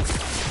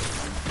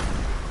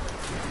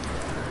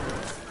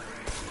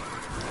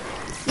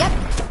 Yep!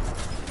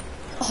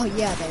 Oh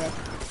yeah, baby.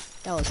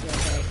 That was real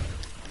great.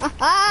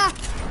 Aha!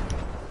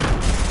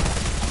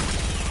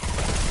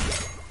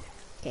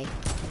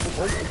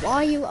 Okay. Why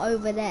are you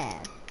over there?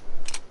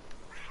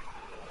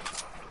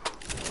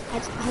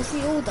 Has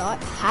we all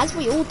died? Has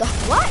we all died?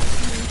 What?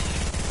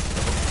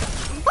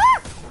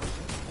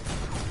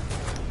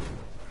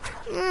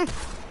 Ah!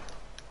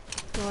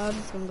 Well, I'm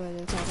just going to go to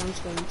the attack. I'm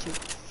just going to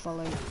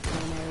follow known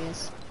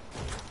areas.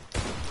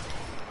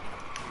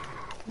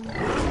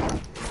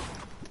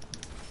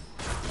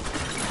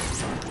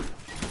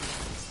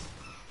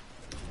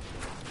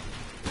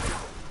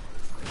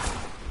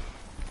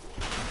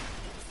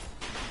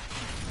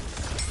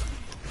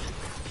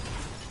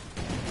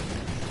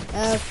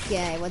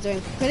 Okay, we're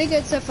doing pretty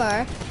good so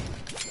far.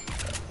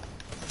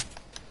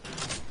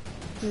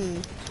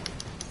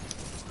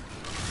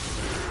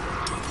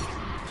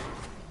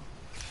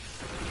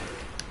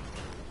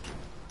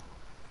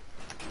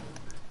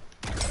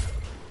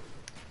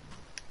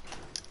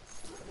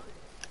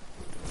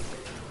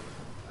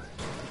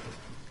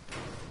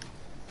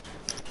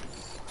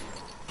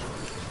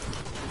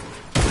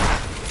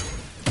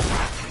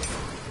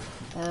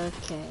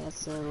 Okay,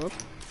 that's a whoop.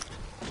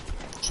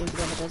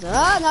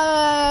 Oh,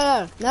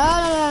 no.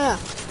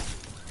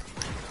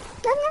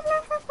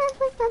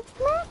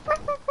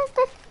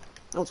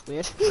 That was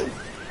weird.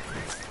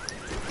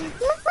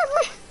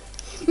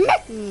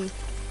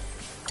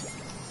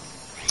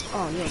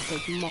 Oh, you're a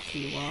big mock,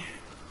 you are.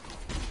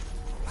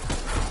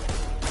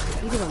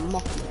 You're a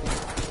mock.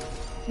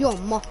 You're a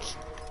mock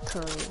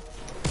curry.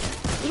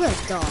 You're a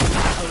dog.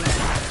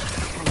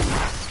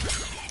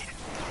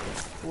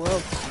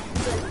 Whoa.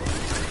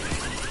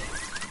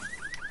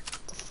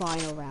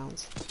 Final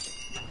round.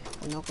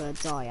 We're not gonna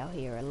die out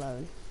here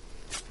alone.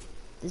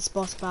 This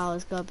boss battle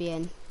is gonna be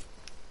in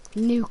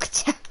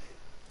Nuketown.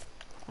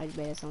 I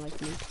made it sound like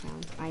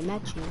Nuketown. I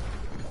met you.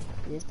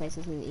 This place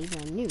isn't even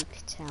a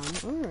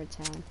Nuketown or a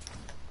town.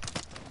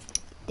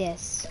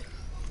 This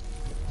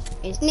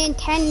is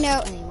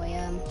Nintendo. Anyway,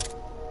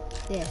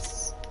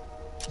 this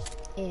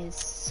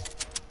is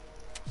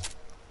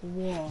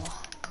war.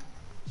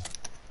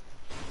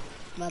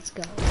 Let's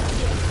go.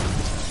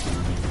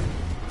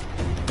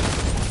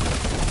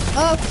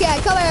 Okay,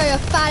 come here, you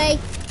fatty.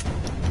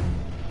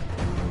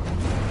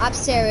 I'm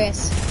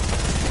serious.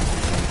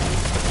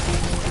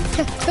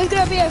 Who's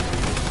gonna be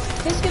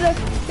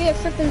a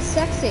frippin'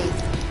 sexy? If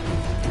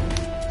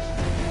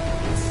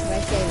I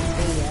say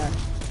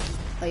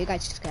the oh, you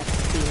guys just got to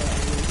be there.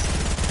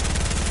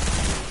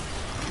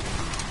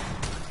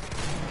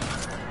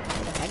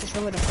 I just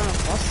run with the front of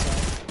boss.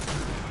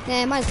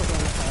 Nah, might as well go on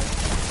the front.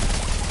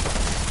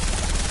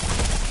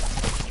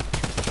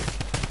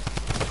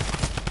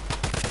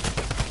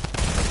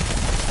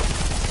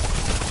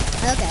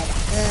 Okay,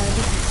 this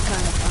is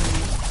kind of fun.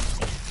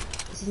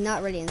 This is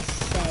not really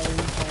insane,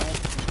 but...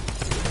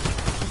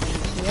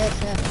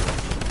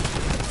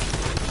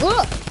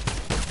 Whoa!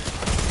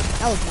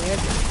 That was weird.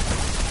 I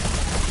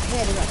think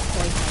I did like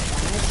 45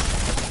 damage.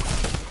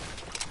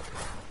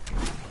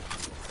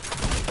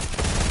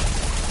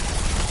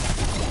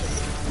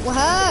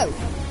 Whoa!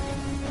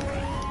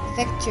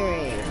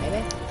 Victory,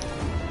 baby.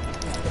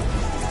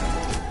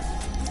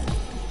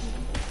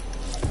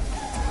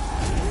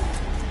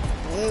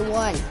 We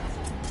won.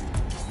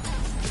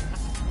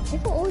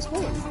 People always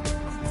win.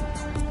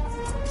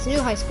 It's a new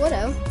high score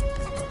though.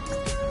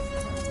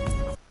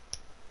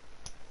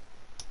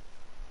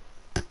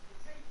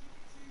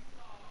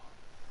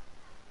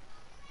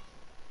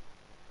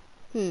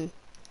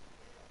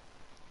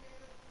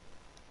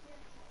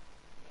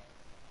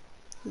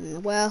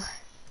 Well,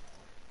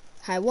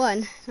 I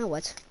won. Now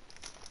what?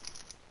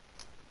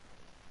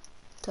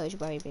 Told you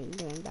probably been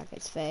doing back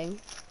its thing.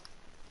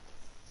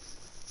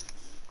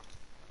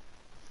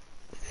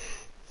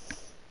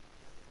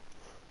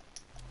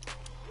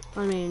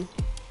 I mean,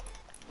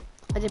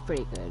 I did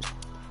pretty good.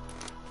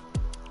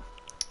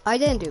 I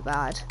didn't do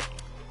bad.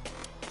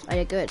 I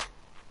did good.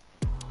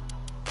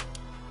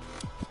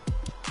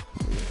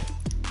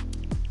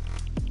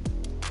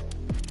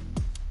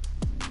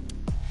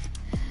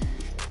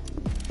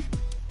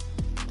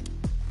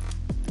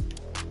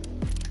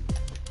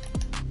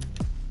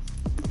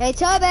 Hey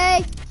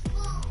Toby!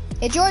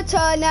 It's your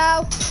turn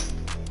now.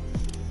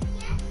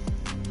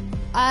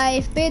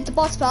 I've beat the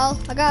boss battle.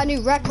 I got a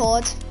new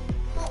record.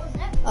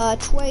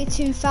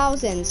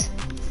 22,000. Anyway,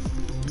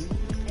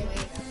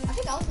 I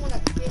think I was the one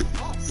that beat the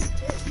boss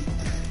too.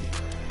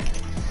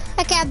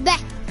 Okay, I'm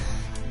back.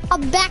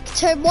 I'm back,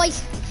 turn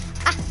boys.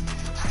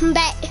 I'm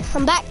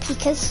back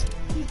because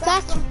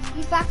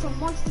He's back from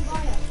Monster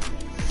Bio.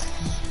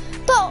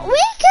 But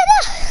we're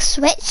gonna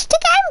switch to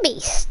Game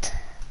Beast.